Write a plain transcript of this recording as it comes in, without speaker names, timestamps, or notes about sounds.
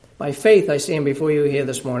By faith I stand before you here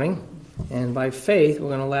this morning, and by faith we're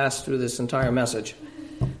going to last through this entire message.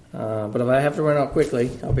 But if I have to run out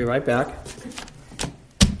quickly, I'll be right back.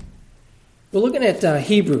 We're looking at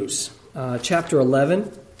Hebrews chapter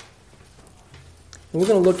 11. We're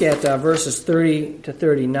going to look at verses 30 to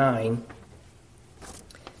 39.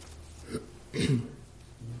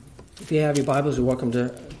 If you have your Bibles, you're welcome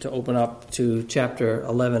to open up to chapter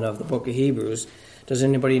 11 of the book of Hebrews. Does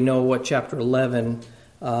anybody know what chapter 11,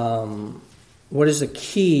 what is the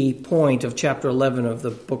key point of chapter 11 of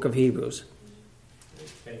the book of Hebrews?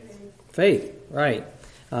 Faith, right.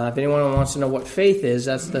 If anyone wants to know what faith is,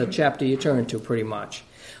 that's the chapter you turn to pretty much.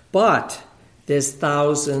 But there's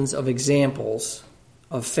thousands of examples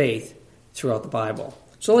of faith throughout the Bible.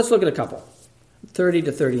 So let's look at a couple. 30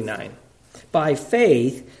 to 39. By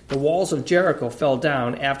faith, the walls of Jericho fell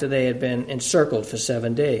down after they had been encircled for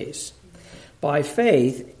 7 days. By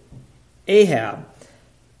faith, Rahab,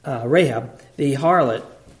 the harlot,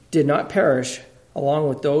 did not perish along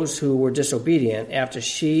with those who were disobedient after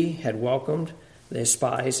she had welcomed their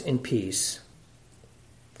spies in peace.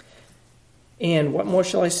 And what more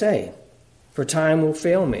shall I say? For time will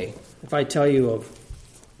fail me if I tell you of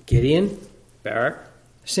Gideon, Barak,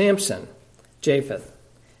 Samson, Japheth,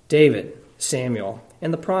 David, Samuel,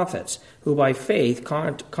 and the prophets, who by faith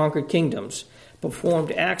conquered kingdoms,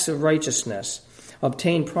 performed acts of righteousness,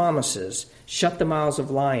 obtained promises, shut the mouths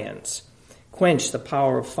of lions, quenched the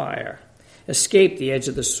power of fire, escaped the edge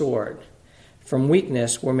of the sword, from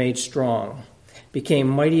weakness were made strong, became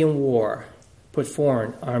mighty in war, put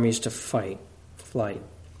foreign armies to flight.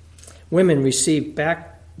 Women received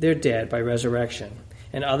back their dead by resurrection,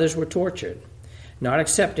 and others were tortured, not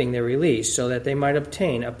accepting their release so that they might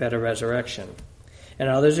obtain a better resurrection. And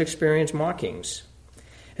others experienced mockings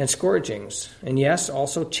and scourgings, and yes,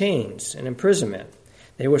 also chains and imprisonment.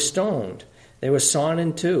 They were stoned. They were sawn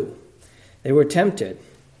in two. They were tempted.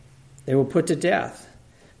 They were put to death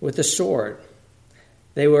with the sword.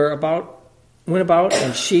 They went about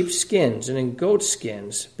in sheep's skins and in goat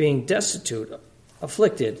skins, being destitute,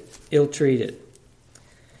 afflicted, ill-treated.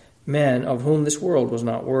 Men of whom this world was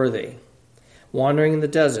not worthy, wandering in the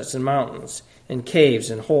deserts and mountains, in caves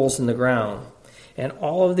and holes in the ground. And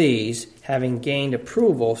all of these, having gained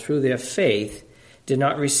approval through their faith, did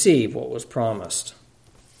not receive what was promised.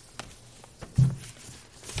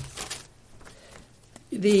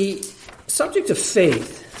 The subject of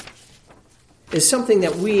faith is something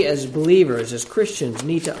that we as believers, as Christians,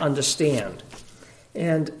 need to understand.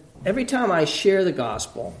 And every time I share the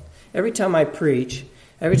gospel, every time I preach,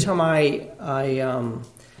 every time I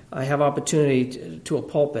have opportunity to a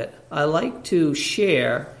pulpit, I like to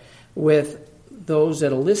share with those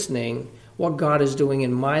that are listening what God is doing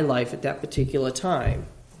in my life at that particular time.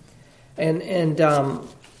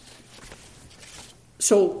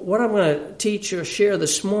 So what I'm going to teach or share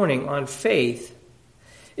this morning on faith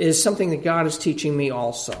is something that God is teaching me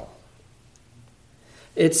also.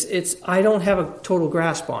 I don't have a total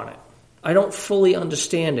grasp on it. I don't fully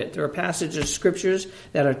understand it. There are passages of scriptures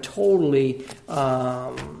that are totally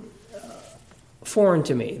foreign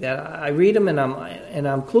to me. That I read them and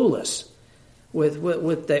I'm clueless with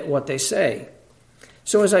what they say.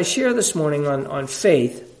 So as I share this morning on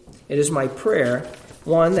faith, it is my prayer,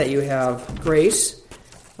 one, that you have grace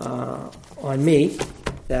on me,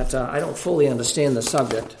 that I don't fully understand the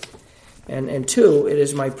subject, and two, it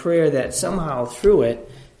is my prayer that somehow through it,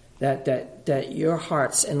 that your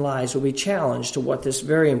hearts and lives will be challenged to what this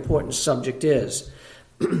very important subject is.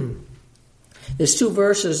 There's two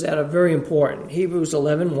verses that are very important, Hebrews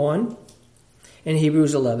 11:1 and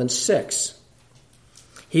Hebrews 11:6.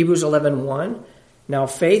 Hebrews 11:1, now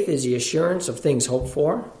faith is the assurance of things hoped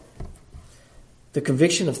for, the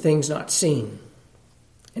conviction of things not seen.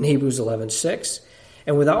 In Hebrews 11:6,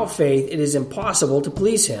 and without faith it is impossible to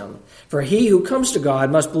please him. For he who comes to God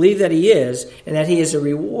must believe that he is, and that he is a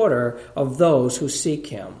rewarder of those who seek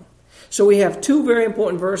him. So we have two very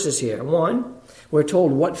important verses here. One, we're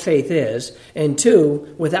told what faith is, and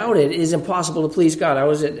two, without it is impossible to please God. I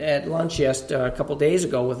was at lunch a couple days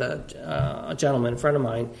ago with a gentleman, a friend of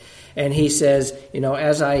mine, and he says,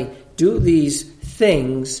 as I do these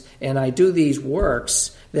things and I do these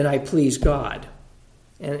works, then I please God.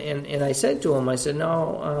 And I said to him,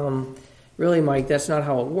 no, really, Mike, that's not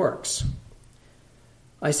how it works.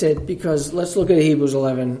 I said, because let's look at Hebrews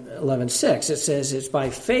 11:6. It says it's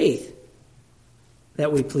by faith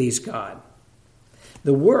that we please God.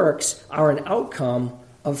 The works are an outcome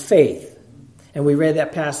of faith. And we read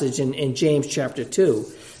that passage in James chapter 2,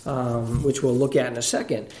 which we'll look at in a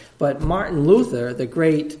second. But Martin Luther, the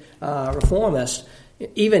great reformist,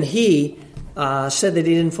 even he said that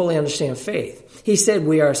he didn't fully understand faith. He said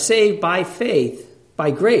we are saved by faith,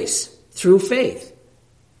 by grace, through faith.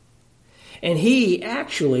 And he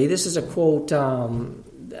actually, this is a quote from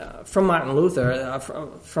Martin Luther,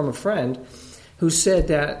 from a friend, who said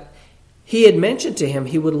that he had mentioned to him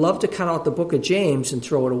he would love to cut out the book of James and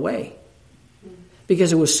throw it away,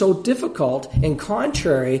 because it was so difficult and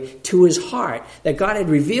contrary to his heart that God had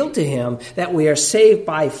revealed to him that we are saved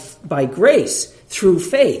by grace through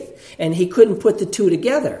faith. And he couldn't put the two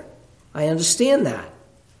together. I understand that.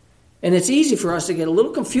 And it's easy for us to get a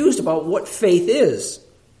little confused about what faith is.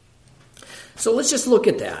 So let's just look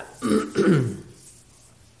at that.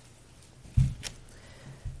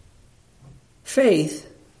 Faith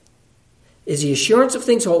is the assurance of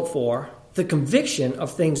things hoped for, the conviction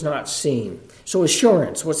of things not seen. So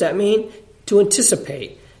assurance, what's that mean? To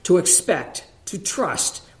anticipate, to expect, to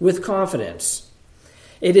trust with confidence.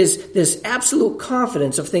 It is this absolute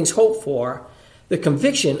confidence of things hoped for, the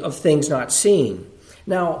conviction of things not seen.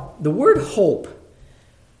 Now, the word hope,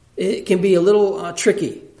 it can be a little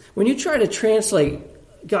tricky. When you try to translate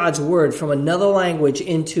God's word from another language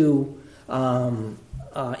into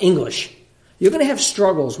English, you're going to have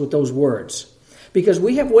struggles with those words, because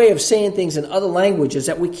we have a way of saying things in other languages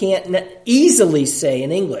that we can't easily say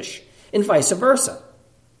in English, and vice versa.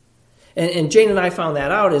 And Jane and I found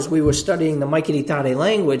that out as we were studying the Maikititare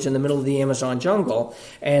language in the middle of the Amazon jungle.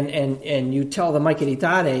 And you tell the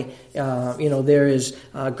Maikititare, there is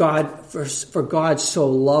God, for God so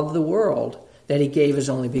loved the world that he gave his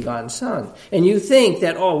only begotten son. And you think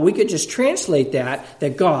that, we could just translate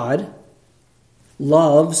that God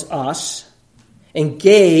loves us and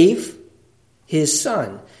gave his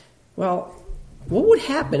son. Well, what would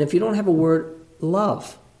happen if you don't have a word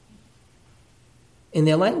love in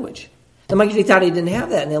their language? The Maikititare didn't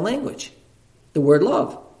have that in their language, the word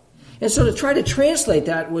love. And so to try to translate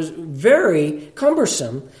that was very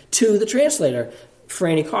cumbersome to the translator,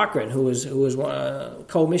 Franny Cochran, who was a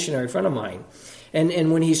co-missionary friend of mine.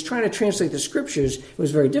 And when he's trying to translate the scriptures, it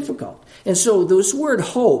was very difficult. And so this word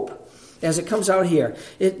hope, as it comes out here,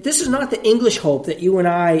 this is not the English hope that you and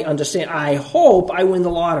I understand. I hope I win the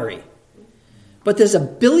lottery. But there's a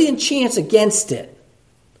billion chance against it.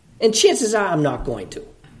 And chances are I'm not going to.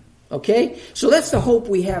 Okay? So that's the hope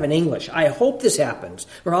we have in English. I hope this happens.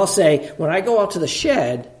 Or I'll say, when I go out to the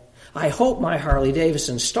shed, I hope my Harley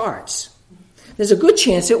Davidson starts. There's a good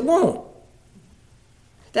chance it won't.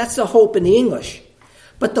 That's the hope in the English.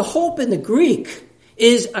 But the hope in the Greek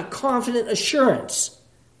is a confident assurance.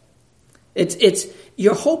 It's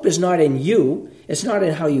your hope is not in you. It's not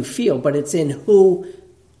in how you feel, but it's in who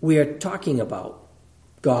we are talking about.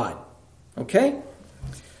 God. Okay?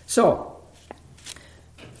 So,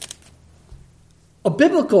 a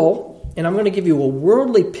biblical, and I'm going to give you a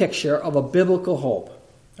worldly picture of a biblical hope.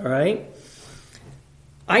 All right?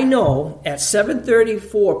 I know at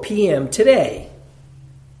 7:34 p.m. today,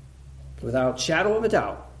 without shadow of a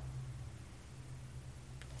doubt,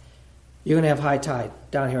 you're going to have high tide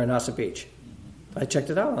down here in Nassau Beach. I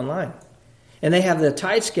checked it out online. And they have the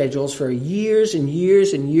tide schedules for years and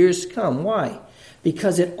years and years to come. Why?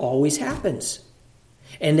 Because it always happens.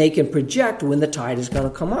 And they can project when the tide is going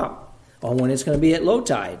to come up or when it's going to be at low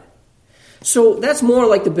tide. So that's more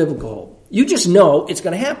like the biblical hope. You just know it's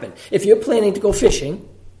going to happen. If you're planning to go fishing,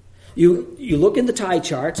 you look in the tide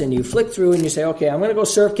charts and you flick through and you say, okay, I'm going to go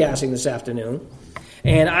surf casting this afternoon.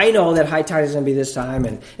 And I know that high tide is going to be this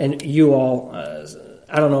time. And you all,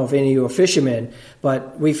 I don't know if any of you are fishermen,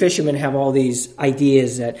 but we fishermen have all these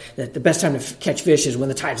ideas that the best time to catch fish is when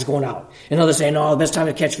the tide is going out. And others say, no, the best time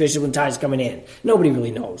to catch fish is when the tide is coming in. Nobody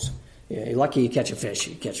really knows. Yeah, you're lucky you catch a fish.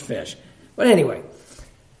 You catch a fish. But anyway,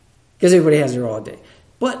 because everybody has their all day.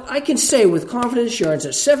 But I can say with confident assurance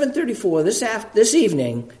at 7:34 this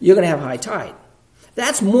evening, you're going to have high tide.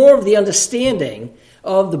 That's more of the understanding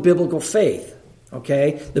of the biblical faith,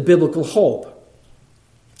 okay? The biblical hope.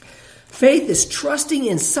 Faith is trusting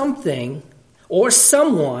in something or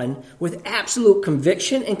someone with absolute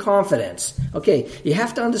conviction and confidence. Okay, you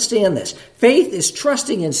have to understand this. Faith is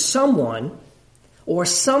trusting in someone or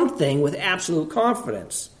something with absolute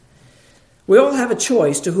confidence. We all have a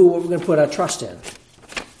choice to who we're going to put our trust in.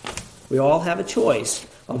 We all have a choice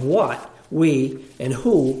of what we and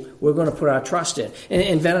who we're going to put our trust in.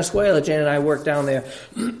 In Venezuela, Jane and I worked down there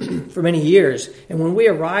for many years. And when we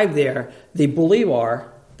arrived there, the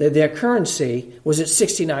Bolivar, their currency, was at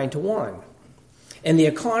 69-1. And the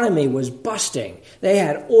economy was busting. They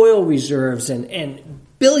had oil reserves and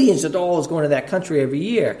billions of dollars going to that country every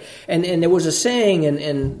year. And there was a saying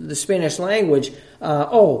in the Spanish language,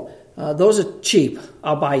 those are cheap,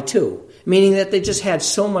 I'll buy two. Meaning that they just had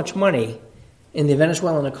so much money in the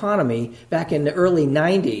Venezuelan economy back in the early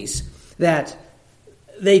 90s that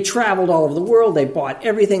they traveled all over the world. They bought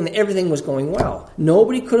everything. Everything was going well.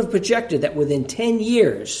 Nobody could have projected that within 10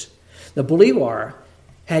 years, the Bolivar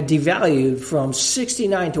had devalued from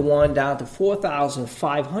 69 to 1 down to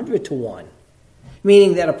 4,500 to 1.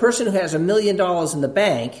 Meaning that a person who has $1 million in the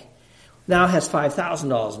bank now has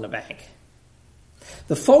 $5,000 in the bank.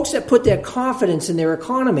 The folks that put their confidence in their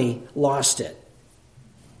economy lost it.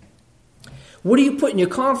 What are you putting your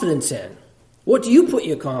confidence in? What do you put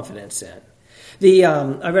your confidence in?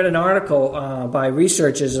 I read an article by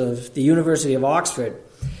researchers of the University of Oxford,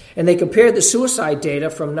 and they compared the suicide data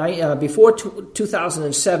from before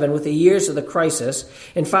 2007 with the years of the crisis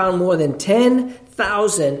and found more than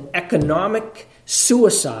 10,000 economic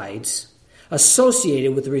suicides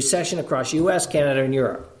associated with the recession across U.S., Canada, and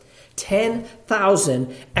Europe.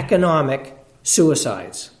 10,000 economic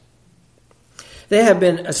suicides. There have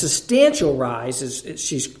been a substantial rise, as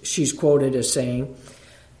she's quoted as saying,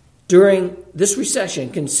 during this recession,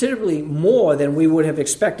 considerably more than we would have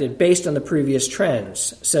expected based on the previous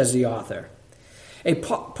trends, says the author. A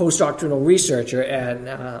postdoctoral researcher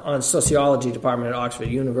on sociology department at Oxford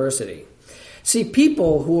University. See,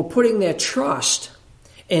 people who were putting their trust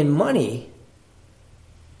in money,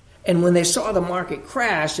 and when they saw the market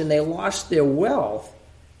crash and they lost their wealth,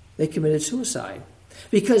 they committed suicide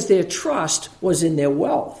because their trust was in their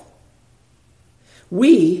wealth.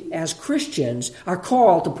 We, as Christians, are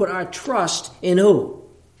called to put our trust in who?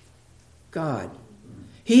 God.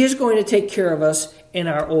 He is going to take care of us in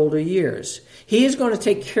our older years. He is going to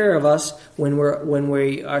take care of us when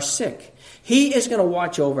we are sick. He is going to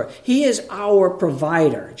watch over. He is our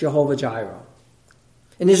provider, Jehovah Jireh.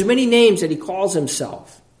 And there's many names that he calls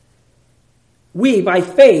himself. We, by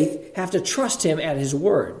faith, have to trust him at his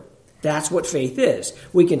word. That's what faith is.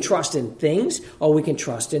 We can trust in things or we can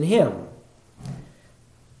trust in him.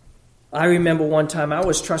 I remember one time I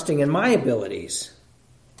was trusting in my abilities.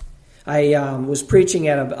 I was preaching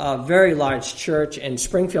at a very large church in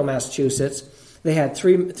Springfield, Massachusetts. They had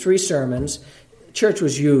three sermons. The church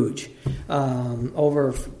was huge,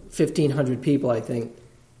 over 1,500 people, I think.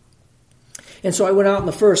 And so I went out in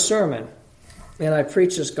the first sermon, and I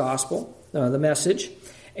preached this gospel, the message,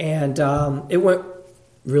 and it went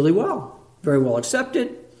really well, very well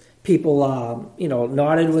accepted. People,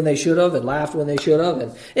 nodded when they should have and laughed when they should have,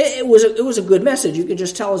 and it was a good message. You could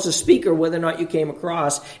just tell as a speaker whether or not you came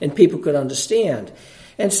across, and people could understand.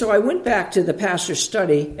 And so I went back to the pastor's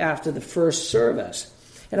study after the first service,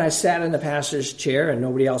 and I sat in the pastor's chair, and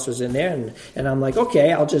nobody else was in there, and I'm like,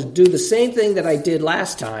 okay, I'll just do the same thing that I did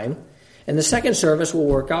last time, and the second service will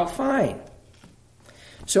work out fine.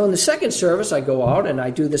 So in the second service, I go out and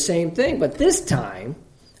I do the same thing, but this time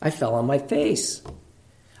I fell on my face.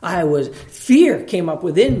 Fear came up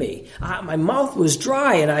within me. My mouth was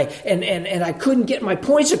dry, and I couldn't get my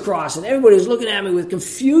points across, and everybody was looking at me with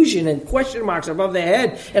confusion and question marks above their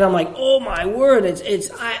head. And I'm like, oh my word,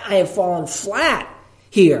 I have fallen flat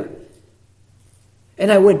here.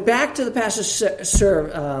 And I went back to the pastor's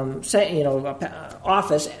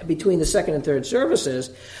office between the second and third services.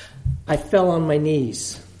 I fell on my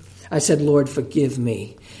knees. I said, Lord, forgive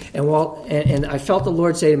me. And I felt the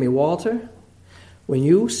Lord say to me, Walter, when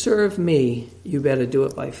you serve me, you better do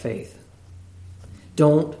it by faith.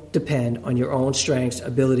 Don't depend on your own strengths,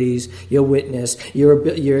 abilities, your witness, your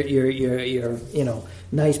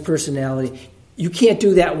nice personality. You can't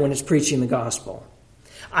do that when it's preaching the gospel.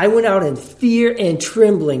 I went out in fear and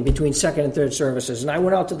trembling between second and third services, and I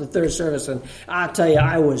went out to the third service, and I'll tell you,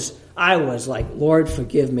 I was like, Lord,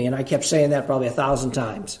 forgive me, and I kept saying that probably 1,000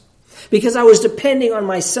 times. Because I was depending on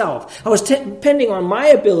myself. I was depending on my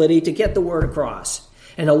ability to get the word across.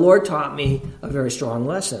 And the Lord taught me a very strong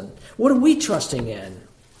lesson. What are we trusting in?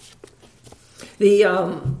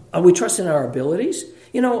 Are we trusting in our abilities?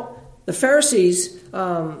 The Pharisees,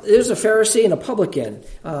 there's a Pharisee and a publican,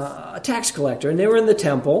 a tax collector, and they were in the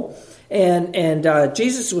temple. And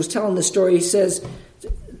Jesus was telling the story. He says,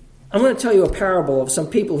 I'm going to tell you a parable of some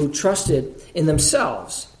people who trusted in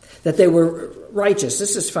themselves, that they were righteous.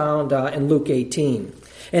 This is found in Luke 18.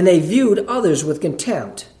 And they viewed others with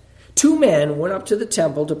contempt. 2 men went up to the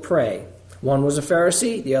temple to pray. One was a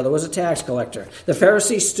Pharisee, the other was a tax collector. The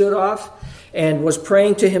Pharisee stood off and was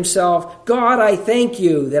praying to himself, God, I thank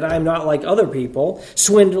you that I'm not like other people,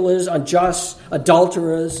 swindlers, unjust,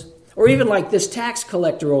 adulterers, or even like this tax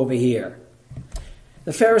collector over here.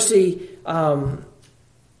 The Pharisee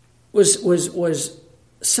was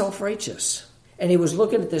self-righteous. And he was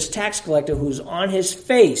looking at this tax collector who's on his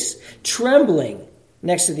face, trembling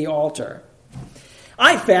next to the altar.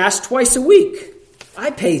 I fast twice a week. I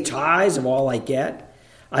pay tithes of all I get.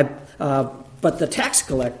 But the tax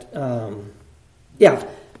collector,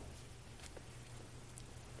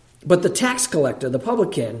 But the tax collector, the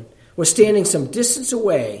publican, was standing some distance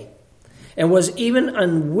away and was even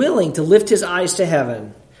unwilling to lift his eyes to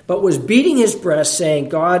heaven, but was beating his breast, saying,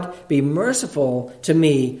 God, be merciful to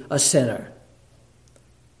me, a sinner.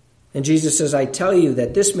 And Jesus says, I tell you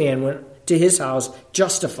that this man went to his house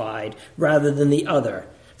justified rather than the other.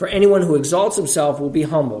 For anyone who exalts himself will be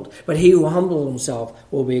humbled, but he who humbles himself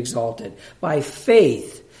will be exalted. By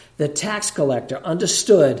faith, the tax collector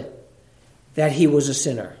understood that he was a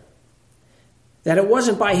sinner. That it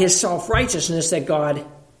wasn't by his self-righteousness that God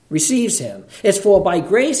receives him. It's for by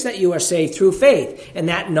grace that you are saved through faith, and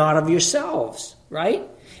that not of yourselves, right?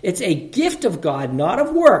 It's a gift of God, not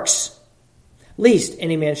of works, lest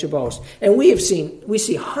any man should boast. And we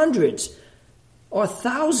see hundreds or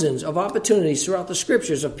thousands of opportunities throughout the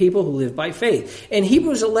scriptures of people who live by faith. In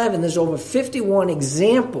Hebrews 11, there's over 51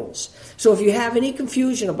 examples. So if you have any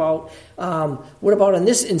confusion about what about in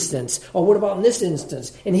this instance, or what about in this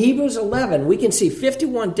instance, in Hebrews 11, we can see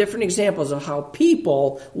 51 different examples of how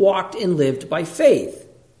people walked and lived by faith.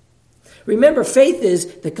 Remember, faith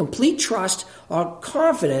is the complete trust or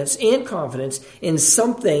confidence in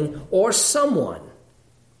something or someone,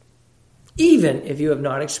 even if you have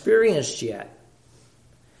not experienced yet.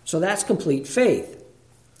 So that's complete faith.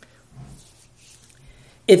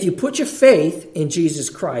 If you put your faith in Jesus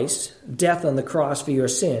Christ, death on the cross for your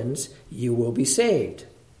sins, you will be saved.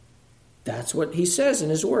 That's what he says in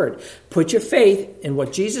his word. Put your faith in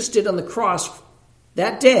what Jesus did on the cross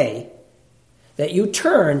that day, that you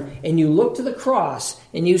turn and you look to the cross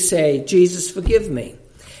and you say, Jesus, forgive me.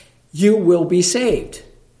 You will be saved.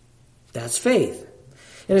 That's faith.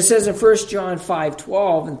 And it says in 1 John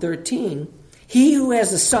 5:12 and 13, he who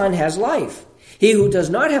has the Son has life. He who does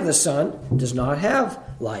not have the Son does not have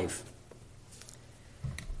life.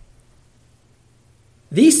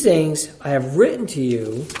 These things I have written to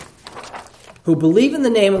you who believe in the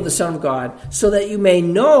name of the Son of God, so that you may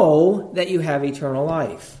know that you have eternal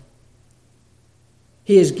life.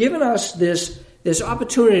 He has given us this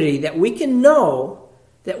opportunity that we can know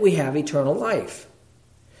that we have eternal life.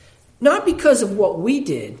 Not because of what we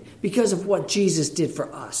did, because of what Jesus did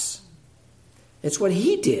for us. It's what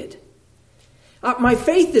he did. My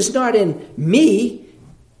faith is not in me,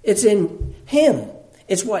 it's in him.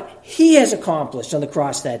 It's what he has accomplished on the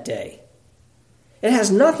cross that day. It has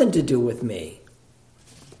nothing to do with me.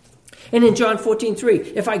 And in John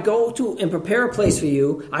 14:3, if I go to and prepare a place for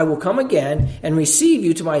you, I will come again and receive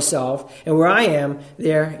you to myself, and where I am,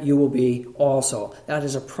 there you will be also. That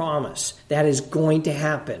is a promise. That is going to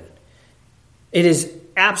happen. It is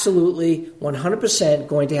absolutely 100%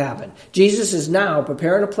 going to happen. Jesus is now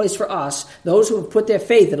preparing a place for us, those who have put their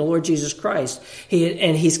faith in the Lord Jesus Christ.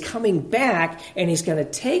 And he's coming back, and he's going to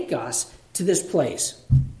take us to this place.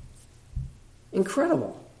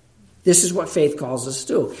 Incredible. This is what faith calls us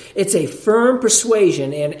to. It's a firm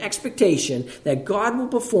persuasion and expectation that God will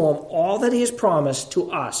perform all that he has promised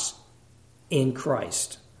to us in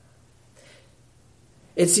Christ.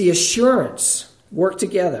 It's the assurance. Work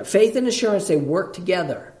together. Faith and assurance, they work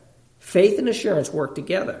together. Faith and assurance work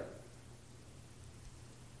together.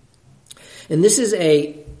 And this is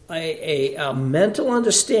a mental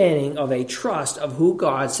understanding of a trust of who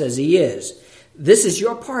God says he is. This is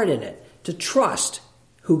your part in it, to trust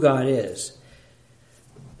who God is.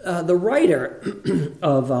 The writer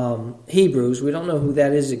of Hebrews, we don't know who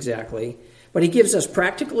that is exactly, but he gives us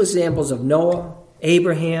practical examples of Noah,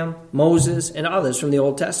 Abraham, Moses, and others from the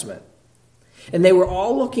Old Testament. And they were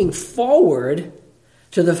all looking forward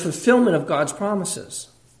to the fulfillment of God's promises,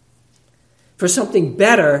 for something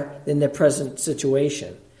better than their present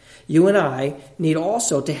situation. You and I need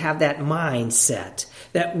also to have that mindset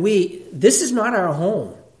that this is not our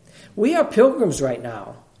home. We are pilgrims right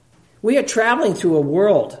now. We are traveling through a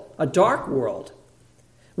world, a dark world.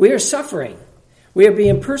 We are suffering. We are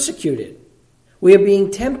being persecuted. We are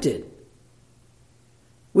being tempted.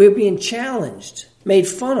 We are being challenged, made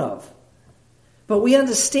fun of. But we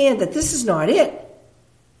understand that this is not it.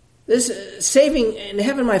 This saving and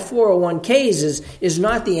having my 401ks is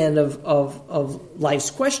not the end of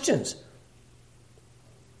life's questions.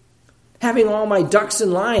 Having all my ducks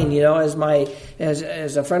in line,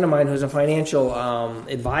 as a friend of mine who's a financial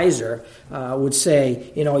advisor would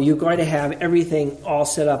say, you're going to have everything all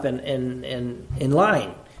set up in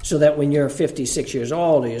line, so that when you're 56 years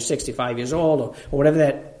old or you're 65 years old or whatever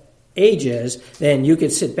that age is, then you can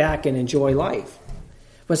sit back and enjoy life.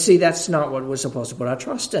 But see, that's not what we're supposed to put our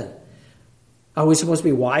trust in. Are we supposed to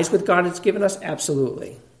be wise with God has given us?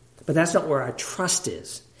 Absolutely. But that's not where our trust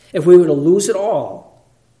is. If we were to lose it all,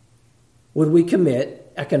 would we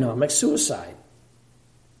commit economic suicide?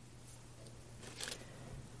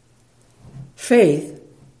 Faith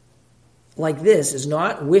like this is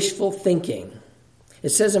not wishful thinking. It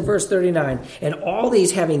says in verse 39, and all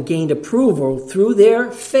these having gained approval through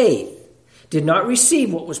their faith did not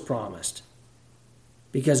receive what was promised,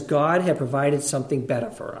 because God had provided something better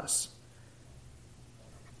for us.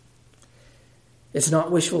 It's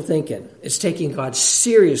not wishful thinking. It's taking God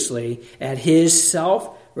seriously at his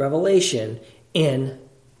self-revelation in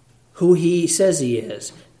who he says he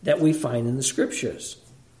is, that we find in the Scriptures.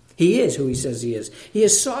 He is who he says he is. He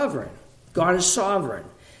is sovereign. God is sovereign.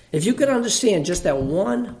 If you could understand just that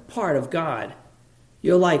one part of God,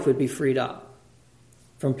 your life would be freed up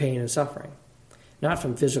from pain and suffering. Not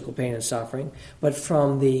from physical pain and suffering, but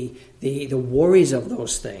from the worries of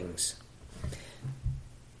those things.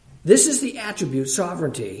 This is the attribute,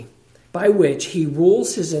 sovereignty, by which he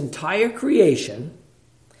rules his entire creation.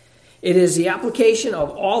 It is the application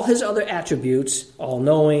of all his other attributes,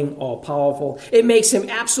 all-knowing, all-powerful. It makes him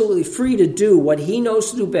absolutely free to do what he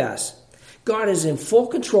knows to do best. God is in full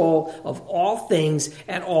control of all things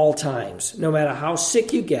at all times, no matter how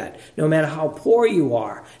sick you get, no matter how poor you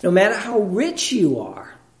are, no matter how rich you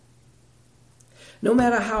are, no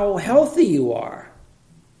matter how healthy you are.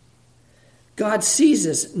 God sees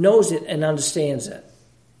this, knows it, and understands it.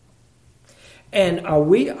 And are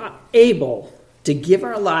we able to give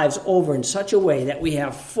our lives over in such a way that we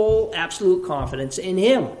have full, absolute confidence in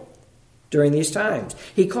him during these times?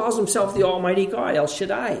 He calls himself the Almighty God, El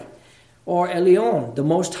Shaddai, or Elyon, the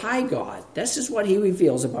Most High God. This is what he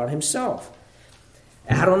reveals about himself.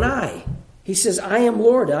 Adonai, he says, I am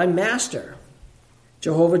Lord, I'm Master.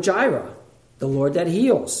 Jehovah Jireh, the Lord that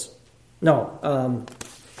heals.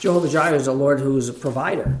 Jehovah Jireh is the Lord who is a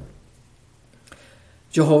provider.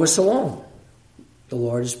 Jehovah Shalom, the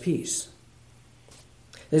Lord is peace.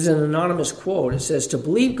 There's an anonymous quote. It says, to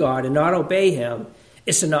believe God and not obey him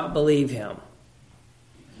is to not believe him.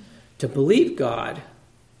 To believe God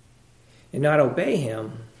and not obey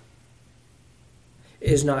him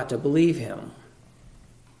is not to believe him.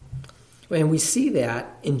 And we see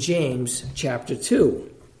that in James chapter 2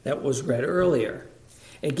 that was read earlier.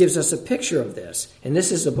 It gives us a picture of this. And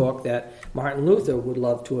this is a book that Martin Luther would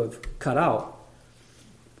love to have cut out.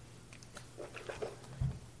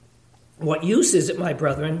 What use is it, my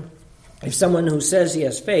brethren, if someone who says he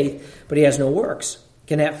has faith, but he has no works,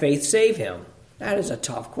 can that faith save him? That is a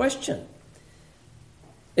tough question.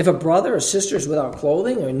 If a brother or sister is without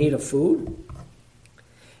clothing or in need of food,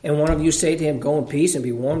 and one of you say to him, go in peace and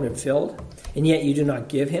be warmed and filled, and yet you do not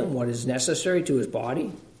give him what is necessary to his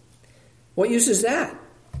body, what use is that?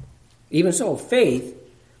 Even so, faith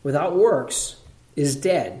without works is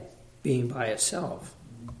dead, being by itself.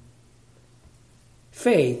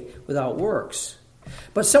 Faith without works.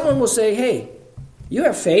 But someone will say, hey, you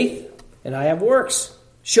have faith and I have works.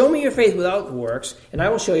 Show me your faith without the works, and I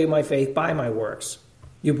will show you my faith by my works.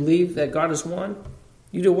 You believe that God is one?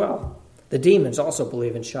 You do well. The demons also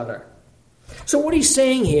believe and shudder. So what he's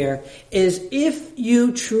saying here is if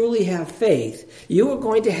you truly have faith, you are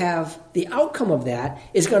going to have the outcome of that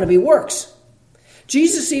is going to be works.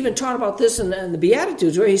 Jesus even taught about this in the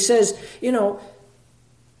Beatitudes where he says,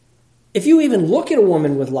 if you even look at a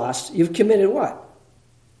woman with lust, you've committed what?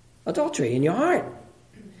 Adultery in your heart.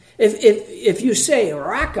 If you say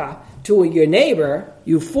raka to your neighbor,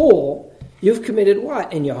 you fool, you've committed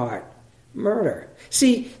what in your heart? Murder.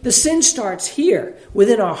 See, the sin starts here,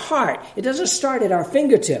 within our heart. It doesn't start at our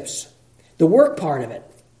fingertips, the work part of it.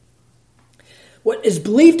 What is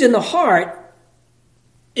believed in the heart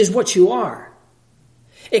is what you are.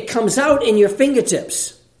 It comes out in your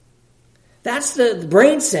fingertips. That's the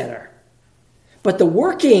brain center. But the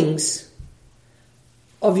workings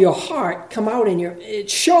of your heart come out it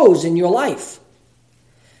shows in your life.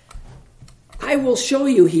 I will show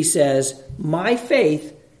you, he says, my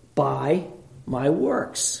faith by my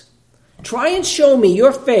works. Try and show me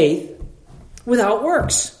your faith without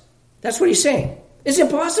works. That's what he's saying. It's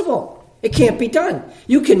impossible. It can't be done.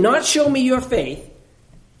 You cannot show me your faith.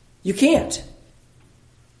 You can't.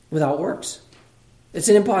 Without works. It's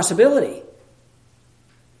an impossibility.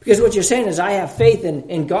 Because what you're saying is, I have faith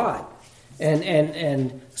in God.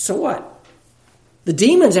 And so what? The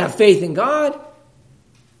demons have faith in God.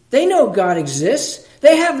 They know God exists.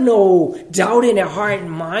 They have no doubt in their heart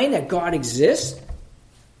and mind that God exists.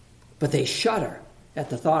 But they shudder at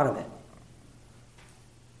the thought of it.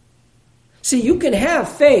 See, you can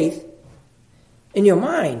have faith in your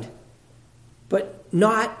mind, but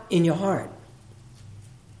not in your heart.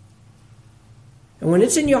 And when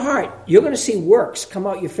it's in your heart, you're going to see works come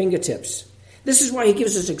out your fingertips. This is why he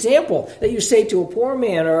gives this example that you say to a poor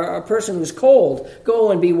man or a person who's cold,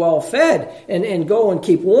 go and be well fed and go and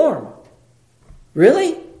keep warm.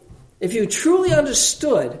 Really? If you truly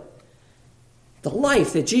understood the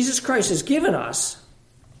life that Jesus Christ has given us,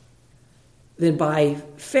 then by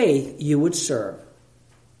faith you would serve.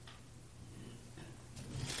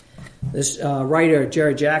 This writer,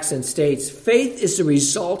 Jared Jackson, states, faith is the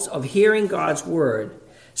result of hearing God's word,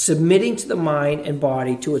 submitting to the mind and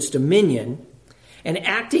body to its dominion, and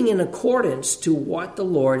acting in accordance to what the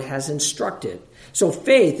Lord has instructed. So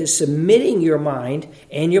faith is submitting your mind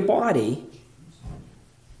and your body,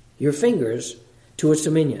 your fingers, to its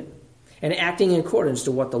dominion, and acting in accordance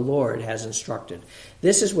to what the Lord has instructed.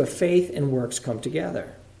 This is where faith and works come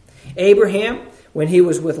together. Abraham, when he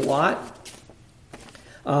was with Lot,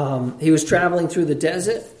 he was traveling through the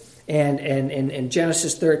desert, and in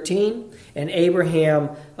Genesis 13, and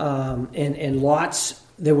Abraham and Lot's,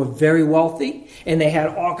 they were very wealthy, and they had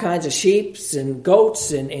all kinds of sheep and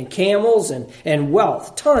goats and camels and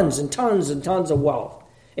wealth, tons and tons and tons of wealth,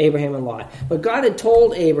 Abraham and Lot. But God had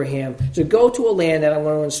told Abraham to go to a land that I'm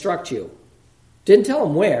going to instruct you. Didn't tell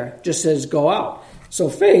him where, just says go out. So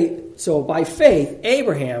by faith,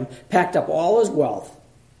 Abraham packed up all his wealth,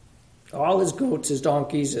 all his goats, his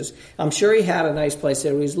donkeys. I'm sure he had a nice place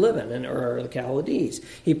that he was living in Ur of the Chaldees.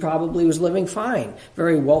 He probably was living fine,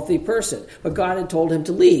 very wealthy person. But God had told him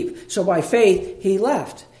to leave. So by faith, he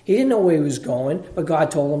left. He didn't know where he was going, but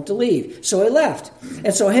God told him to leave. So he left.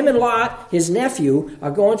 And so him and Lot, his nephew,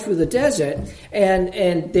 are going through the desert,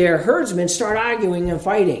 and their herdsmen start arguing and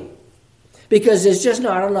fighting because there's just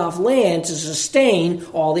not enough land to sustain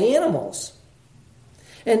all the animals.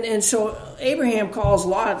 And so Abraham calls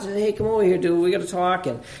Lot and says, hey, come over here, dude. We got to talk.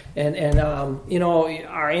 And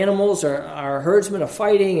our animals, our herdsmen are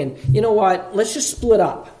fighting. And you know what? Let's just split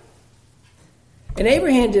up. And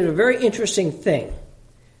Abraham did a very interesting thing.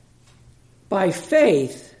 By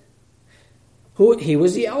faith, he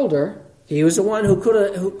was the elder. He was the one who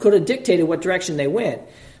could have dictated what direction they went.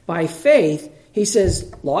 By faith, he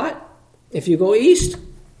says, Lot, if you go east,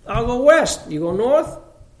 I'll go west. You go north,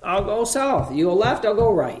 I'll go south. You go left, I'll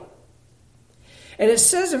go right. And it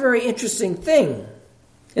says a very interesting thing.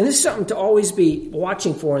 And this is something to always be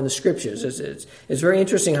watching for in the scriptures. It's very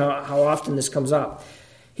interesting how often this comes up.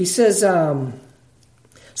 He says,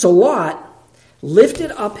 so Lot lifted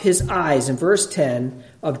up his eyes in verse 10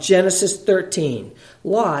 of Genesis 13.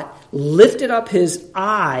 Lot lifted up his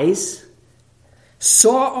eyes,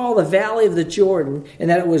 saw all the valley of the Jordan, and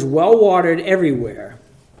that it was well watered everywhere.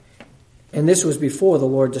 And this was before the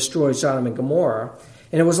Lord destroyed Sodom and Gomorrah.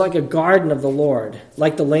 And it was like a garden of the Lord,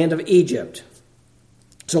 like the land of Egypt.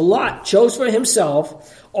 So Lot chose for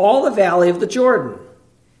himself all the valley of the Jordan.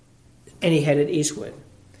 And he headed eastward.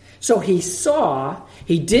 So he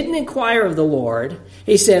didn't inquire of the Lord.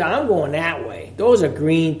 He said, I'm going that way. Those are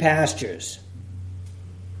green pastures.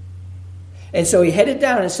 And so he headed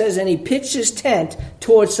down, and says, and he pitched his tent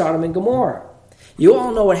towards Sodom and Gomorrah. You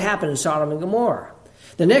all know what happened in Sodom and Gomorrah.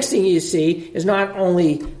 The next thing you see is not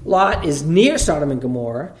only Lot is near Sodom and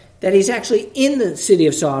Gomorrah, that he's actually in the city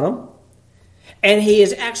of Sodom, and he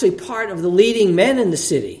is actually part of the leading men in the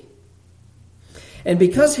city. And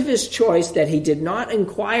because of his choice that he did not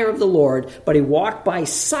inquire of the Lord, but he walked by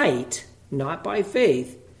sight, not by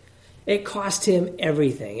faith, it cost him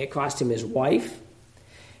everything. It cost him his wife.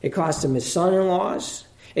 It cost him his son-in-laws.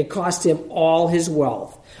 It cost him all his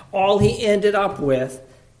wealth. All he ended up with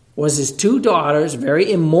was his two daughters,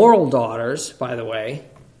 very immoral daughters, by the way,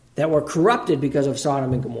 that were corrupted because of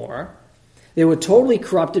Sodom and Gomorrah. They were totally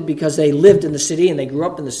corrupted because they lived in the city and they grew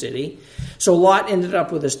up in the city. So Lot ended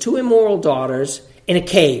up with his two immoral daughters in a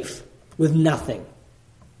cave with nothing.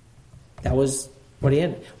 That was what he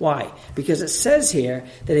ended. Why? Because it says here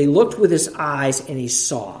that he looked with his eyes and he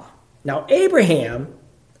saw. Now Abraham,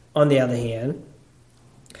 on the other hand,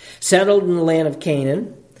 settled in the land of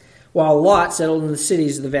Canaan, while Lot settled in the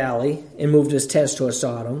cities of the valley and moved his tents toward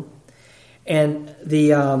Sodom. And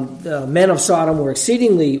the men of Sodom were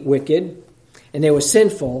exceedingly wicked, and they were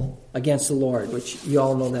sinful against the Lord, which you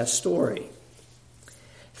all know that story.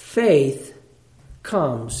 Faith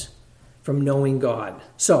comes from knowing God.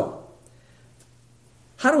 So,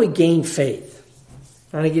 how do we gain faith?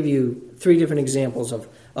 I'm going to give you 3 different examples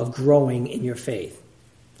of growing in your faith.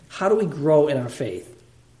 How do we grow in our faith?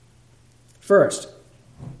 First,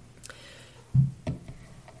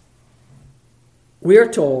 we are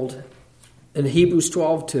told in Hebrews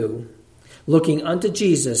 12:2, looking unto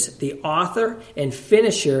Jesus, the author and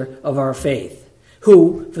finisher of our faith,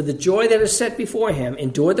 who, for the joy that is set before him,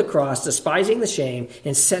 endured the cross, despising the shame,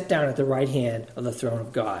 and sat down at the right hand of the throne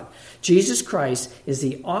of God. Jesus Christ is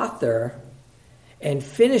the author and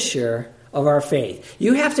finisher of our faith.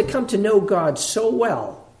 You have to come to know God so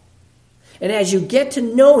well. And as you get to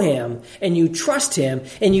know him, and you trust him,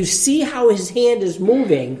 and you see how his hand is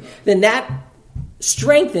moving, then that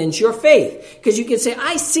strengthens your faith. Because you can say,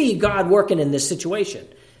 I see God working in this situation.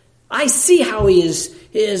 I see how he is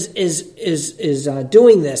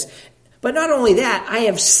doing this. But not only that, I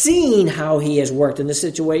have seen how he has worked in this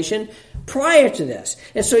situation prior to this.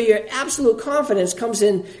 And so your absolute confidence comes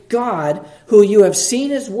in God, who you have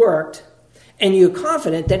seen has worked, and you're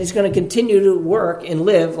confident that he's going to continue to work and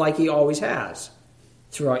live like he always has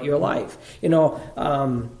throughout your life.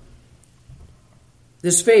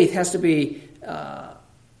 This faith has to be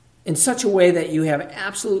in such a way that you have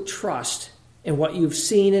absolute trust in what you've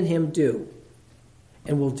seen in him do,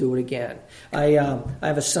 and will do it again. I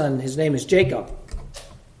have a son, his name is Jacob.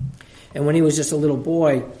 And when he was just a little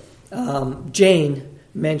boy, Jane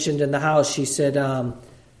mentioned in the house, she said,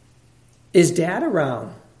 is Dad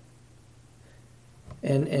around?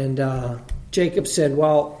 And Jacob said,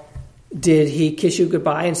 well, did he kiss you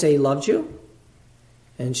goodbye and say he loved you?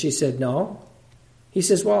 And she said, no. He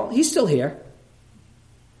says, well, he's still here.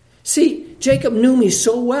 See, Jacob knew me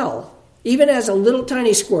so well, even as a little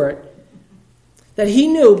tiny squirt, that he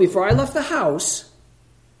knew before I left the house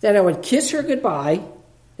that I would kiss her goodbye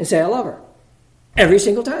and say I love her every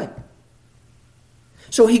single time.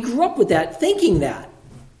 So he grew up with that, thinking that.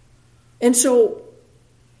 And so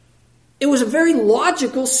it was a very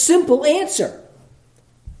logical, simple answer.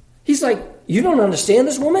 He's like, you don't understand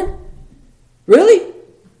this woman? Really?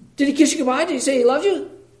 Did he kiss you goodbye? Did he say he loved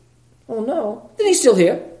you? Oh, no. Then he's still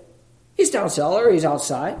here. He's down cellar. He's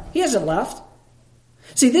outside. He hasn't left.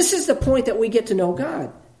 See, this is the point that we get to know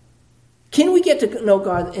God. Can we get to know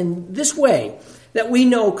God in this way, that we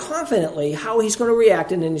know confidently how he's going to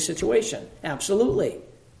react in any situation? Absolutely.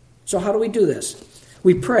 So how do we do this?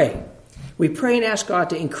 We pray. We pray and ask God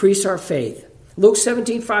to increase our faith. Luke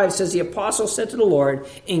 17:5 says the apostles said to the Lord,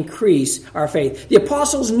 increase our faith. The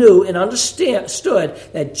apostles knew and understood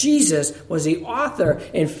that Jesus was the author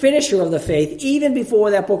and finisher of the faith even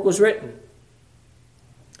before that book was written.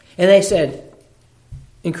 And they said,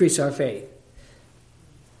 increase our faith.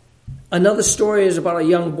 Another story is about a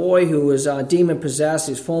young boy who was demon-possessed.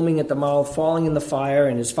 He's foaming at the mouth, falling in the fire,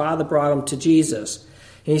 and his father brought him to Jesus.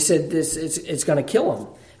 And he said, it's going to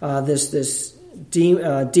kill him, this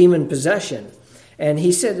demon possession. And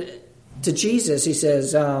he said to Jesus, he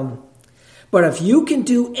says, but if you can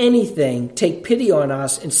do anything, take pity on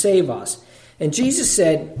us and save us. And Jesus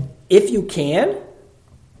said, if you can,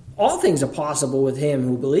 all things are possible with him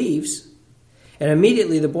who believes. And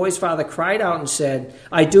immediately the boy's father cried out and said,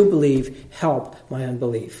 I do believe, help my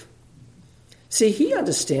unbelief. See, he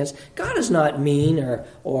understands God is not mean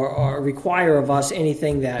or require of us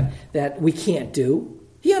anything that we can't do.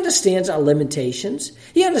 He understands our limitations.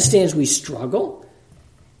 He understands we struggle.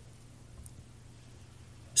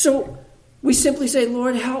 So we simply say,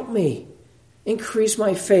 Lord, help me. Increase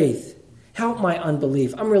my faith. Help my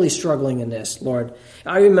unbelief. I'm really struggling in this, Lord.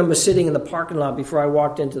 I remember sitting in the parking lot before I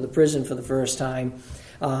walked into the prison for the first time.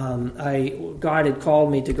 God had called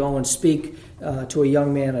me to go and speak to a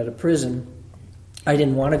young man at a prison. I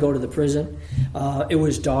didn't want to go to the prison. It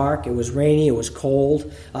was dark. It was rainy. It was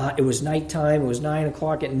cold. It was nighttime. It was 9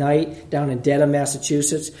 o'clock at night down in Dedham,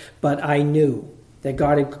 Massachusetts. But I knew that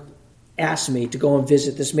God had asked me to go and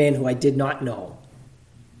visit this man who I did not know.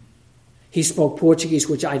 He spoke Portuguese,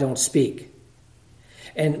 which I don't speak.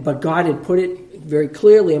 But God had put it very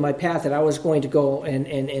clearly in my path that I was going to go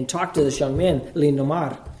and talk to this young man,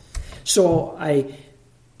 Lindomar. So I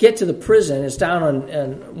get to the prison. It's down on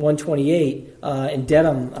 128 in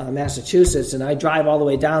Dedham, Massachusetts, and I drive all the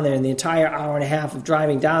way down there. And the entire hour and a half of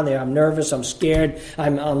driving down there, I'm nervous, I'm scared.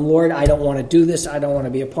 I'm Lord, I don't want to do this. I don't want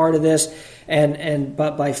to be a part of this.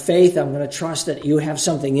 But by faith, I'm going to trust that you have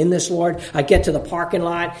something in this, Lord. I get to the parking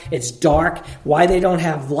lot. It's dark. Why they don't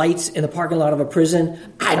have lights in the parking lot of a prison,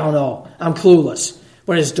 I don't know. I'm clueless.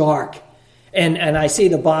 But it's dark. And I see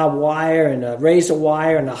the barbed wire and the razor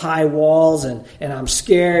wire and the high walls, and I'm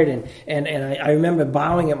scared. And I remember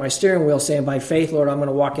bowing at my steering wheel saying, by faith, Lord, I'm going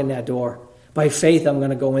to walk in that door. By faith, I'm going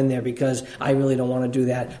to go in there because I really don't want to do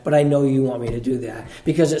that. But I know you want me to do that.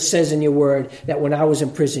 Because it says in your word that when I was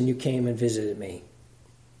in prison, you came and visited me.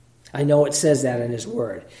 I know it says that in his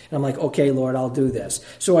word. And I'm like, okay, Lord, I'll do this.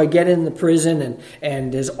 So I get in the prison,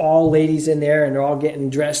 and there's all ladies in there, and they're all getting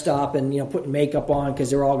dressed up and, putting makeup on because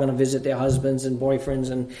they're all going to visit their husbands and boyfriends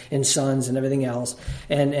and sons and everything else.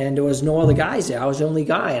 And there was no other guys there. I was the only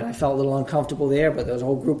guy, and I felt a little uncomfortable there, but there was a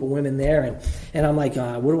whole group of women there. And I'm like,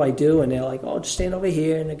 what do I do? And they're like, oh, just stand over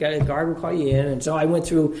here, and the guard will call you in. And so I went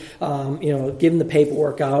through, giving the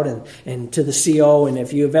paperwork out and to the CO. And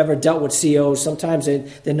if you've ever dealt with COs, sometimes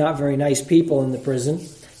they're not very nice people in the prison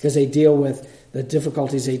because they deal with the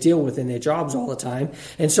difficulties they deal with in their jobs all the time.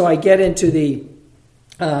 And so I get into the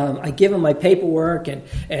I give him my paperwork,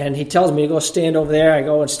 and he tells me to go stand over there. I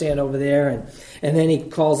go and stand over there, and then he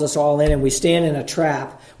calls us all in, and we stand in a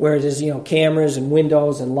trap where there's, cameras and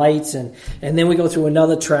windows and lights, and then we go through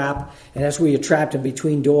another trap, and that's where you're trapped in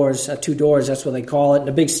between doors, two doors, that's what they call it, and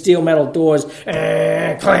the big steel metal doors,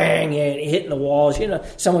 clang, and hitting the walls.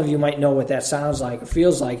 Some of you might know what that sounds like or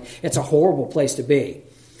feels like. It's a horrible place to be.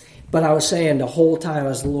 But I was saying the whole time,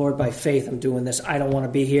 as Lord, by faith, I'm doing this. I don't want to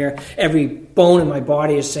be here. Every bone in my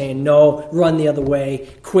body is saying, no, run the other way,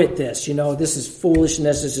 quit this. This is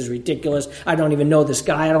foolishness. This is ridiculous. I don't even know this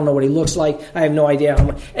guy. I don't know what he looks like. I have no idea how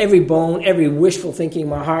much. Every bone, every wishful thinking in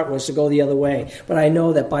my heart was to go the other way. But I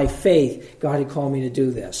know that by faith, God had called me to do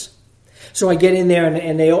this. So I get in there,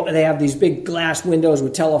 and they have these big glass windows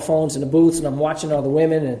with telephones in the booths, and I'm watching all the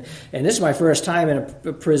women, and this is my first time in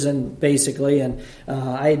a prison, basically, and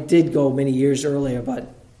I did go many years earlier, but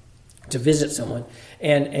to visit someone,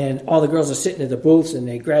 and all the girls are sitting at the booths, and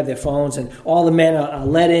they grab their phones, and all the men are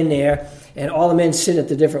let in there, and all the men sit at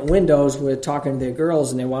the different windows with talking to their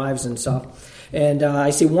girls and their wives and stuff, and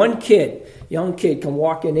I see one young kid come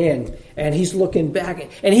walking in, and he's looking back,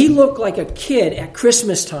 and he looked like a kid at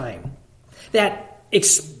Christmas time. That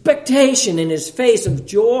expectation in his face of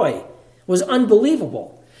joy was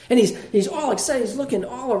unbelievable. And he's all excited. He's looking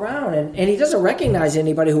all around, and he doesn't recognize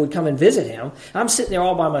anybody who would come and visit him. I'm sitting there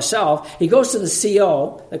all by myself. He goes to the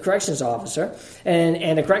CO, the corrections officer,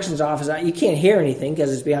 and the corrections officer, you can't hear anything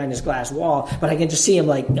because it's behind this glass wall, but I can just see him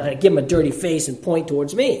give him a dirty face and point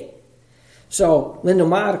towards me. So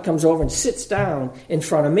Lindomar comes over and sits down in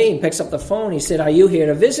front of me and picks up the phone. He said, "Are you here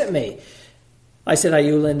to visit me?" I said, "Are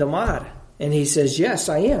you Lindomar?" And he says, "Yes,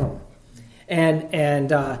 I am."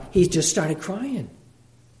 And he just started crying.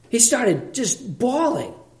 He started just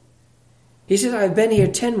bawling. He said, "I've been here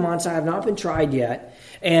 10 months. I have not been tried yet."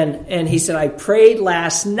 And he said, "I prayed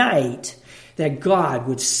last night that God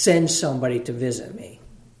would send somebody to visit me."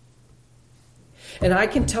 And I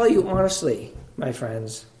can tell you honestly, my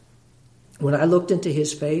friends, when I looked into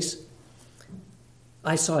his face,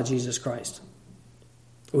 I saw Jesus Christ.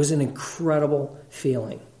 It was an incredible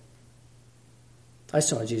feeling. I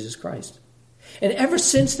saw Jesus Christ. And ever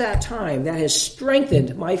since that time, that has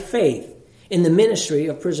strengthened my faith in the ministry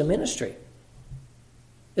of prison ministry.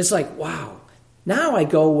 It's like, wow. Now I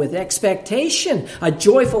go with expectation, a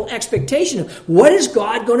joyful expectation. What is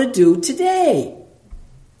God going to do today?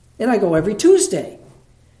 And I go every Tuesday.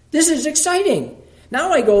 This is exciting.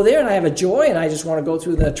 Now I go there and I have a joy, and I just want to go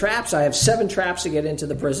through the traps. I have 7 traps to get into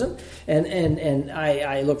the prison, and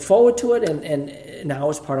I look forward to it, and now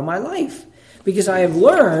it's part of my life. Because I have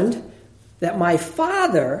learned that my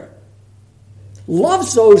Father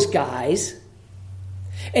loves those guys,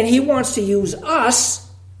 and he wants to use us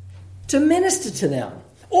to minister to them.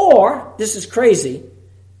 Or, this is crazy,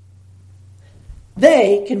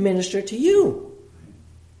 they can minister to you.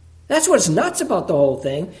 That's what's nuts about the whole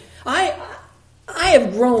thing. I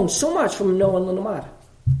have grown so much from knowing Lindomar.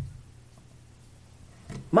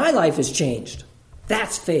 My life has changed.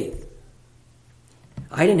 That's faith.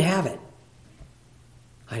 I didn't have it.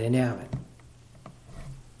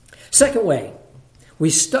 Second way, we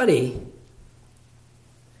study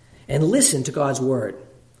and listen to God's word.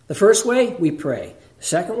 The first way, we pray. The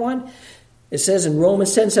second one, it says in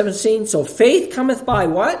Romans 10:17, so faith cometh by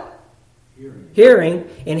what? Hearing.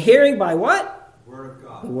 And hearing by what? Word of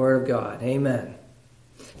God. The word of God. Amen.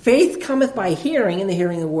 Faith cometh by hearing, and the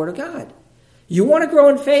hearing of the word of God. You want to grow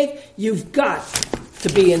in faith? You've got to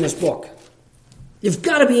be in this book. You've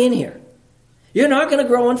got to be in here. You're not going to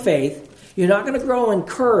grow in faith. You're not going to grow in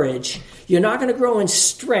courage. You're not going to grow in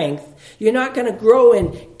strength. You're not going to grow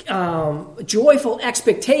in joyful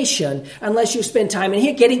expectation unless you spend time in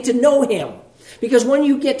here getting to know him. Because when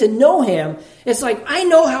you get to know him, it's like, I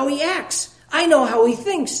know how he acts. I know how he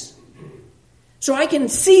thinks. So I can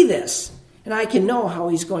see this, and I can know how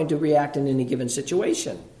he's going to react in any given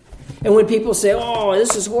situation. And when people say, oh,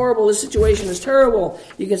 this is horrible, this situation is terrible,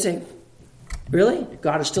 you can say, really?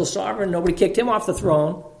 God is still sovereign. Nobody kicked him off the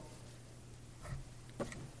throne.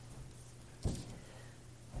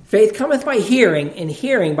 Faith cometh by hearing, and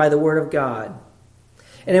hearing by the word of God.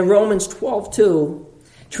 And in Romans 12:2,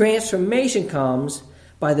 transformation comes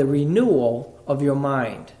by the renewal of your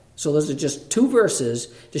mind. So those are just 2 verses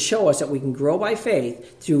to show us that we can grow by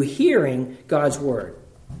faith through hearing God's word.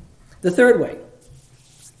 The third way,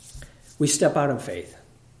 we step out in faith.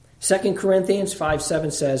 2 Corinthians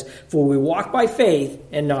 5:7 says, for we walk by faith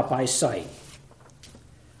and not by sight.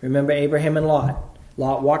 Remember Abraham and Lot.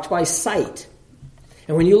 Lot walked by sight.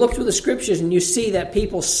 And when you look through the scriptures and you see that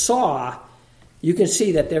people saw, you can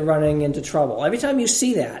see that they're running into trouble. Every time you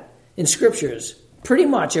see that in scriptures, Pretty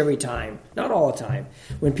much every time, not all the time.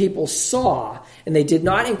 When people saw and they did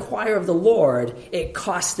not inquire of the Lord, it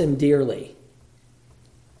cost them dearly.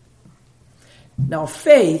 Now,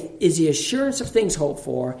 faith is the assurance of things hoped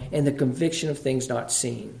for and the conviction of things not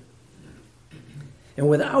seen. And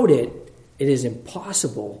without it, it is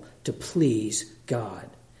impossible to please God.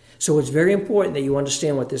 So it's very important that you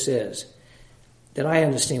understand what this is, that I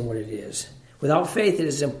understand what it is. Without faith, it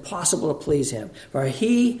is impossible to please him. For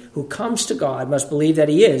he who comes to God must believe that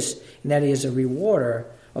he is, and that he is a rewarder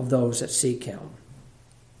of those that seek him.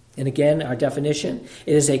 And again, our definition,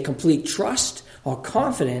 it is a complete trust or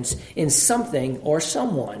confidence in something or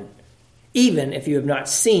someone, even if you have not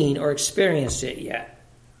seen or experienced it yet.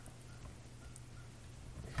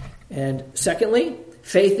 And secondly,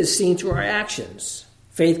 faith is seen through our actions.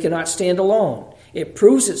 Faith cannot stand alone. It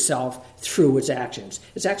proves itself through its actions.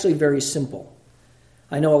 It's actually very simple.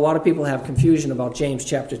 I know a lot of people have confusion about James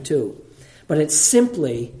chapter 2, but it's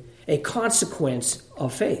simply a consequence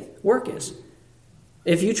of faith. Work is.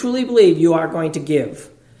 If you truly believe, you are going to give.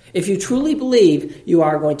 If you truly believe, you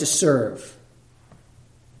are going to serve.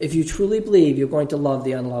 If you truly believe, you're going to love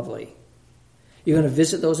the unlovely. You're going to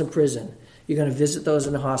visit those in prison. You're going to visit those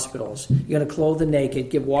in the hospitals. You're going to clothe the naked,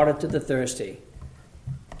 give water to the thirsty,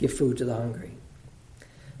 give food to the hungry.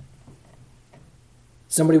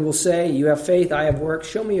 Somebody will say, you have faith, I have works.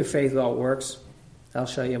 Show me your faith without works. I'll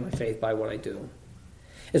show you my faith by what I do.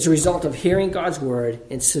 It's a result of hearing God's word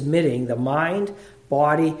and submitting the mind,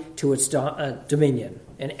 body to its dominion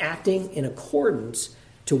and acting in accordance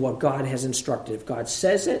to what God has instructed. If God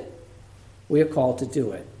says it, we are called to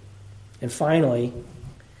do it. And finally,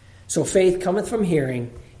 so faith cometh from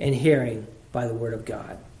hearing, and hearing by the word of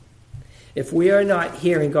God. If we are not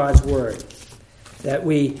hearing God's word, that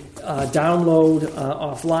we download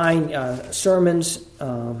offline sermons,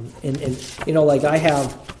 and like I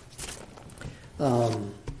have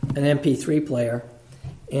an MP3 player,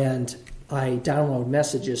 and I download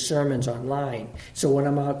messages, sermons online. So when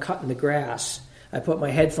I'm out cutting the grass, I put my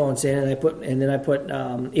headphones in, and then I put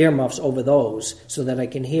earmuffs over those so that I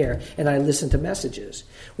can hear, and I listen to messages.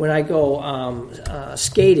 When I go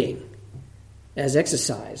skating as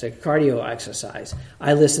exercise, like cardio exercise,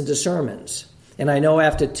 I listen to sermons. And I know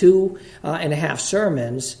after 2.5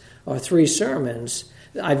 sermons or 3 sermons,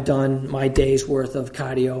 I've done my day's worth of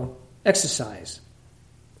cardio exercise.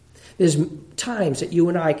 There's times that you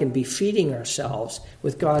and I can be feeding ourselves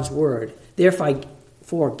with God's word,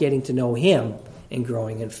 therefore getting to know him and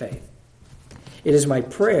growing in faith. It is my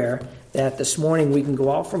prayer that this morning we can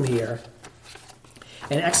go out from here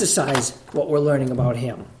and exercise what we're learning about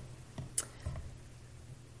him.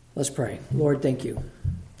 Let's pray. Lord, thank you.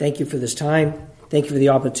 Thank you for this time. Thank you for the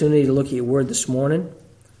opportunity to look at your word this morning.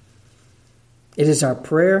 It is our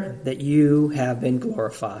prayer that you have been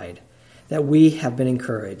glorified, that we have been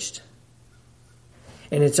encouraged.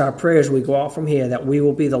 And it's our prayer as we go out from here that we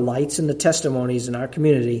will be the lights and the testimonies in our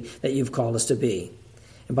community that you've called us to be.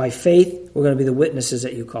 And by faith, we're going to be the witnesses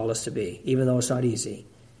that you call us to be, even though it's not easy.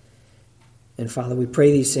 And Father, we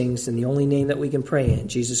pray these things in the only name that we can pray in,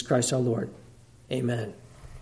 Jesus Christ our Lord. Amen.